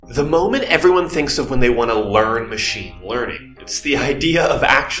The moment everyone thinks of when they want to learn machine learning, it's the idea of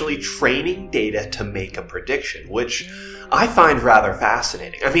actually training data to make a prediction, which I find rather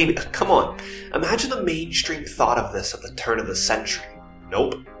fascinating. I mean, come on, imagine the mainstream thought of this at the turn of the century.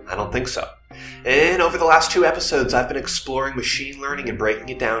 Nope, I don't think so. And over the last 2 episodes, I've been exploring machine learning and breaking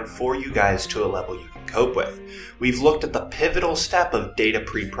it down for you guys to a level you can cope with. We've looked at the pivotal step of data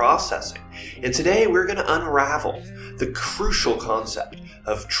pre-processing, and today we're going to unravel the crucial concept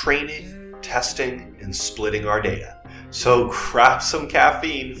of training, testing, and splitting our data. So grab some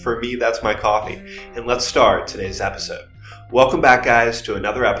caffeine, for me that's my coffee, and let's start today's episode. Welcome back, guys, to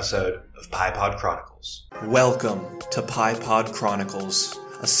another episode of PyPod Chronicles. Welcome to PyPod Chronicles,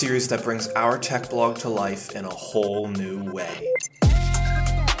 a series that brings our tech blog to life in a whole new way.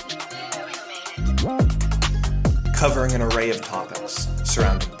 Covering an array of topics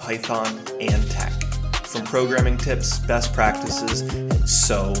surrounding Python and tech, from programming tips, best practices, and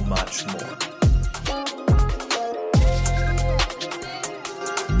so much more.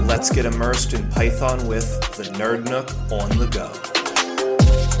 Let's get immersed in Python with the Nerd Nook on the go.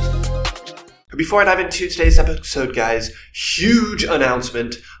 Before I dive into today's episode, guys, huge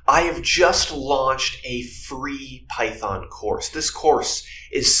announcement. I have just launched a free Python course. This course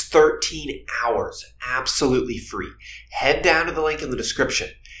is 13 hours, absolutely free. Head down to the link in the description.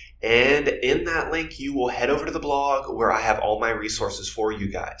 And in that link, you will head over to the blog where I have all my resources for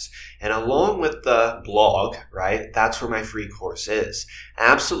you guys. And along with the blog, right, that's where my free course is.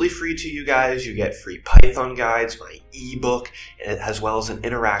 Absolutely free to you guys. You get free Python guides, my ebook, as well as an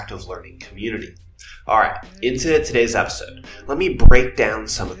interactive learning community. All right, into today's episode. Let me break down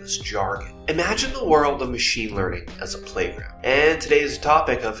some of this jargon. Imagine the world of machine learning as a playground, and today's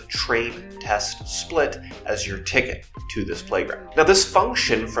topic of train, test, split as your ticket to this playground. Now, this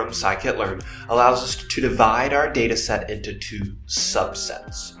function from scikit-learn allows us to divide our data set into 2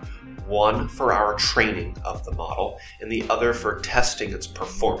 subsets. One for our training of the model, and the other for testing its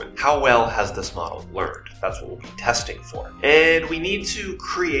performance. How well has this model learned? That's what we'll be testing for. And we need to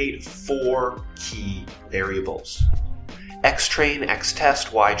create 4 key variables. Xtrain,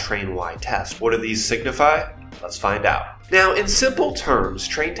 Xtest, Ytrain, Ytest. What do these signify? Let's find out. Now, in simple terms,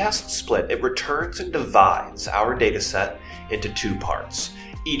 train, test, split, it returns and divides our data set into 2 parts.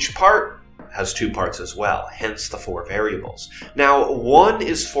 Each part has 2 parts as well, hence the 4 variables. Now, one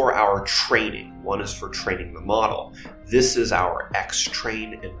is for our training. One is for training the model. This is our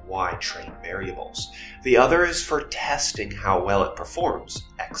Xtrain and Ytrain variables. The other is for testing how well it performs.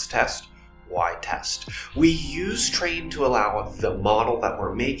 Xtest, Ytest. We use train to allow the model that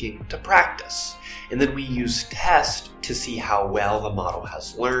we're making to practice. And then we use test to see how well the model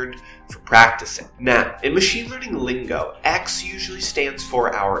has learned for practicing. Now, in machine learning lingo, X usually stands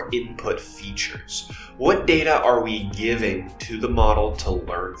for our input features. What data are we giving to the model to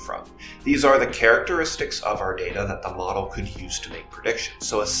learn from? These are the characteristics of our data that the model could use to make predictions.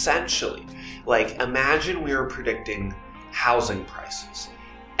 So essentially, imagine we were predicting housing prices.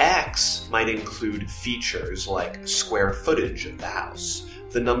 X might include features like square footage of the house,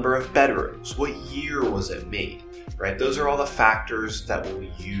 the number of bedrooms, what year was it made, right? Those are all the factors that we'll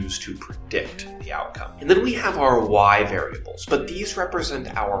use to predict the outcome. And then we have our Y variables, but these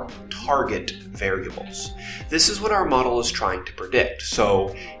represent our target variables. This is what our model is trying to predict.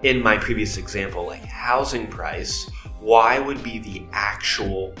 So in my previous example, like housing price, Y would be the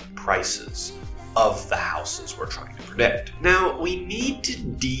actual prices of the houses we're trying to predict. Now, we need to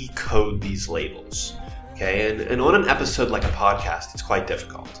decode these labels. Okay, and on an episode like a podcast, it's quite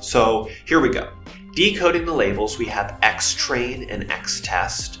difficult. So here we go. Decoding the labels, we have Xtrain and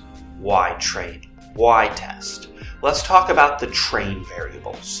Xtest, Ytrain, Ytest. Let's talk about the train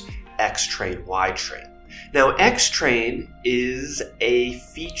variables, Xtrain, Ytrain. Now, Xtrain is a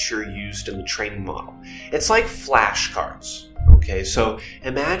feature used in the training model. It's like flashcards. Okay, so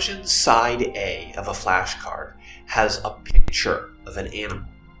imagine side A of a flashcard has a picture of an animal.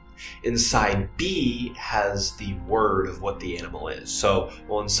 Inside B has the word of what the animal is. So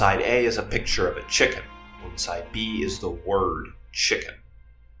on side A is a picture of a chicken. On side B is the word chicken.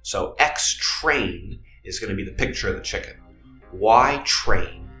 So Xtrain is going to be the picture of the chicken.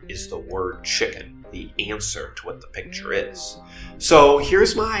 Ytrain is the word chicken, the answer to what the picture is. So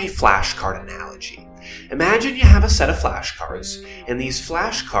here's my flashcard analogy. Imagine you have a set of flashcards, and these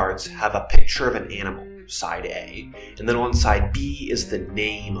flashcards have a picture of an animal, side A, and then on side B is the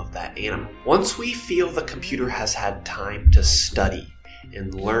name of that animal. Once we feel the computer has had time to study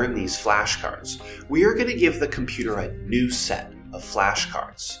and learn these flashcards, we are going to give the computer a new set of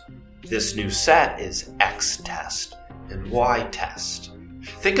flashcards. This new set is Xtest and Ytest.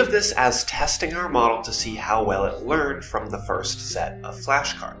 Think of this as testing our model to see how well it learned from the first set of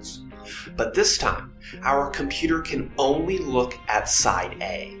flashcards. But this time, our computer can only look at side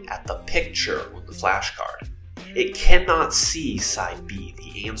A, at the picture on the flashcard. It cannot see side B,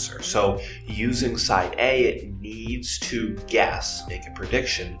 the answer. So using side A, it needs to guess, make a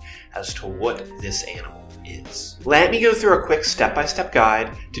prediction as to what this animal is. Let me go through a quick step-by-step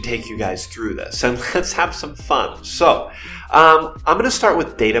guide to take you guys through this, and let's have some fun. So, I'm going to start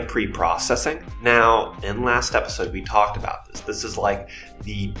with data pre-processing. Now, in last episode, we talked about this. This is like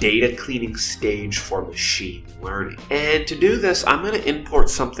the data cleaning stage for machine learning. And to do this, I'm going to import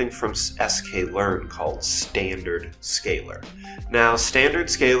something from sklearn called Standard Scaler. Now, Standard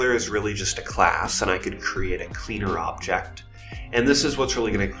Scaler is really just a class, and I could create a cleaner object. And this is what's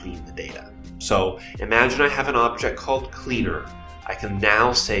really going to clean the data. So imagine I have an object called cleaner. I can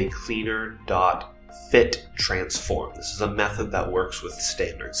now say cleaner.fitTransform. This is a method that works with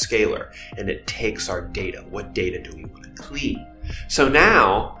Standard Scaler, and it takes our data. What data do we want to clean? So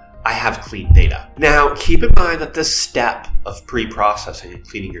now I have clean data. Now keep in mind that this step of pre-processing and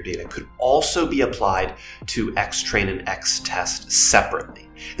cleaning your data could also be applied to XTrain and XTest separately.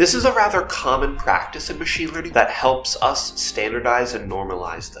 This is a rather common practice in machine learning that helps us standardize and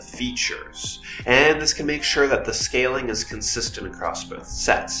normalize the features. And this can make sure that the scaling is consistent across both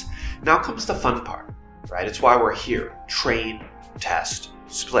sets. Now comes the fun part, right? It's why we're here. Train, test,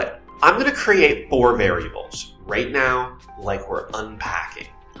 split. I'm going to create 4 variables right now, like we're unpacking,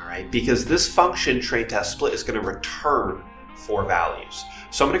 all right? Because this function, train, test, split, is going to return 4 values.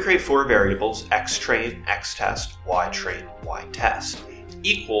 So I'm going to create 4 variables, xtrain, xtest, ytrain, ytest.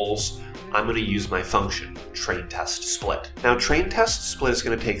 Equals, I'm going to use my function, train, test, split. Now, train, test, split is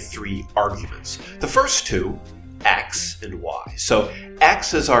going to take 3 arguments. The first 2, x and y. So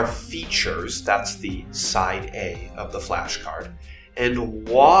x is our features, that's the side A of the flashcard, and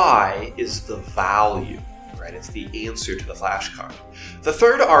y is the value, right? It's the answer to the flashcard. The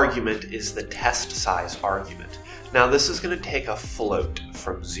third argument is the test size argument. Now, this is going to take a float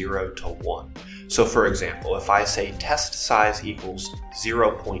from 0 to 1. So for example, if I say test size equals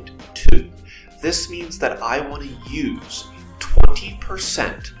 0.2, this means that I want to use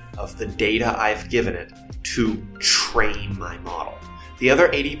 20% of the data I've given it to train my model. The other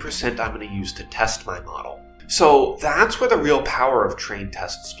 80% I'm going to use to test my model. So that's where the real power of train,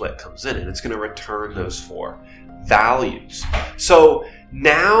 test, split comes in, and it's going to return those 4 values. So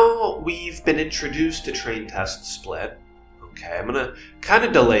now we've been introduced to train, test, split. Okay, I'm going to kind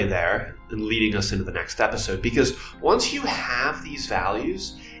of delay there and leading us into the next episode, because once you have these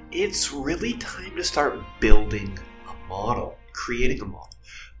values, it's really time to start building a model, creating a model.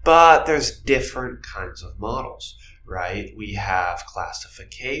 But there's different kinds of models, right? We have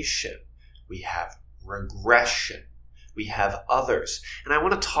classification, we have regression, we have others. And I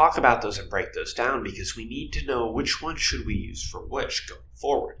want to talk about those and break those down because we need to know which one should we use for which going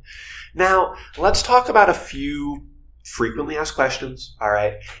forward. Now, let's talk about a few frequently asked questions, all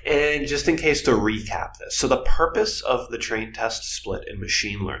right? And just in case to recap this. So the purpose of the train, test, split in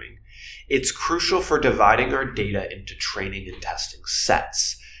machine learning, it's crucial for dividing our data into training and testing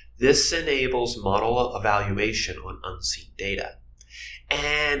sets. This enables model evaluation on unseen data.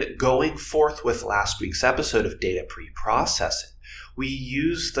 And going forth with last week's episode of data pre-processing, we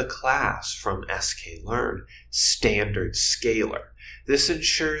use the class from sklearn, Standard Scaler. This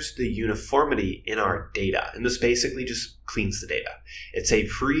ensures the uniformity in our data, and this basically just cleans the data. It's a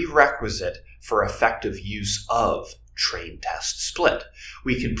prerequisite for effective use of train, test, split.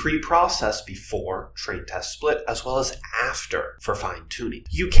 We can pre-process before train, test, split, as well as after for fine-tuning.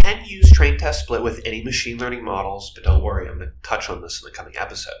 You can use train, test, split with any machine learning models, but don't worry, I'm going to touch on this in the coming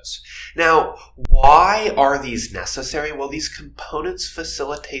episodes. Now, why are these necessary? Well, these components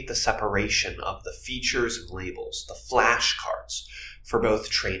facilitate the separation of the features and labels, the flashcards, for both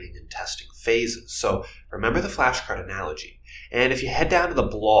training and testing phases. So remember the flashcard analogy. And if you head down to the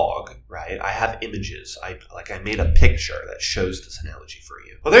blog, right, I have images. I made a picture that shows this analogy for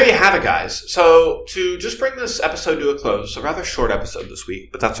you. Well, there you have it, guys. So to just bring this episode to a close, a rather short episode this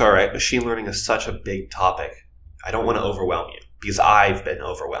week, but that's all right. Machine learning is such a big topic. I don't want to overwhelm you because I've been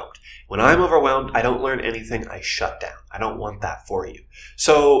overwhelmed. When I'm overwhelmed, I don't learn anything. I shut down. I don't want that for you.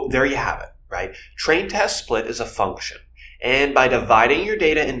 So there you have it, right? Train, test, split is a function. And by dividing your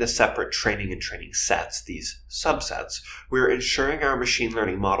data into separate training and training sets, these subsets, we're ensuring our machine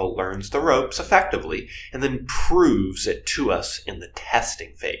learning model learns the ropes effectively and then proves it to us in the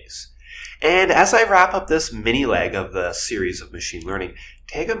testing phase. And as I wrap up this mini leg of the series of machine learning,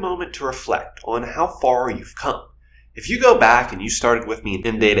 take a moment to reflect on how far you've come. If you go back and you started with me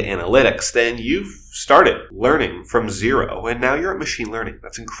in data analytics, then you've started learning from zero, and now you're at machine learning.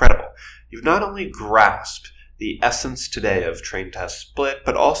 That's incredible. You've not only grasped the essence today of train test split,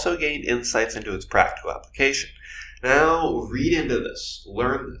 but also gained insights into its practical application. Now read into this,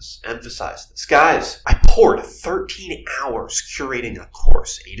 learn this, emphasize this. Guys, I poured 13 hours curating a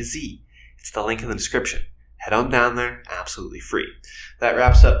course, A to Z. It's the link in the description. Head on down there, absolutely free. That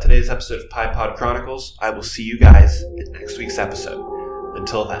wraps up today's episode of PyPod Chronicles. I will see you guys in next week's episode.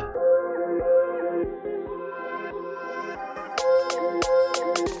 Until then.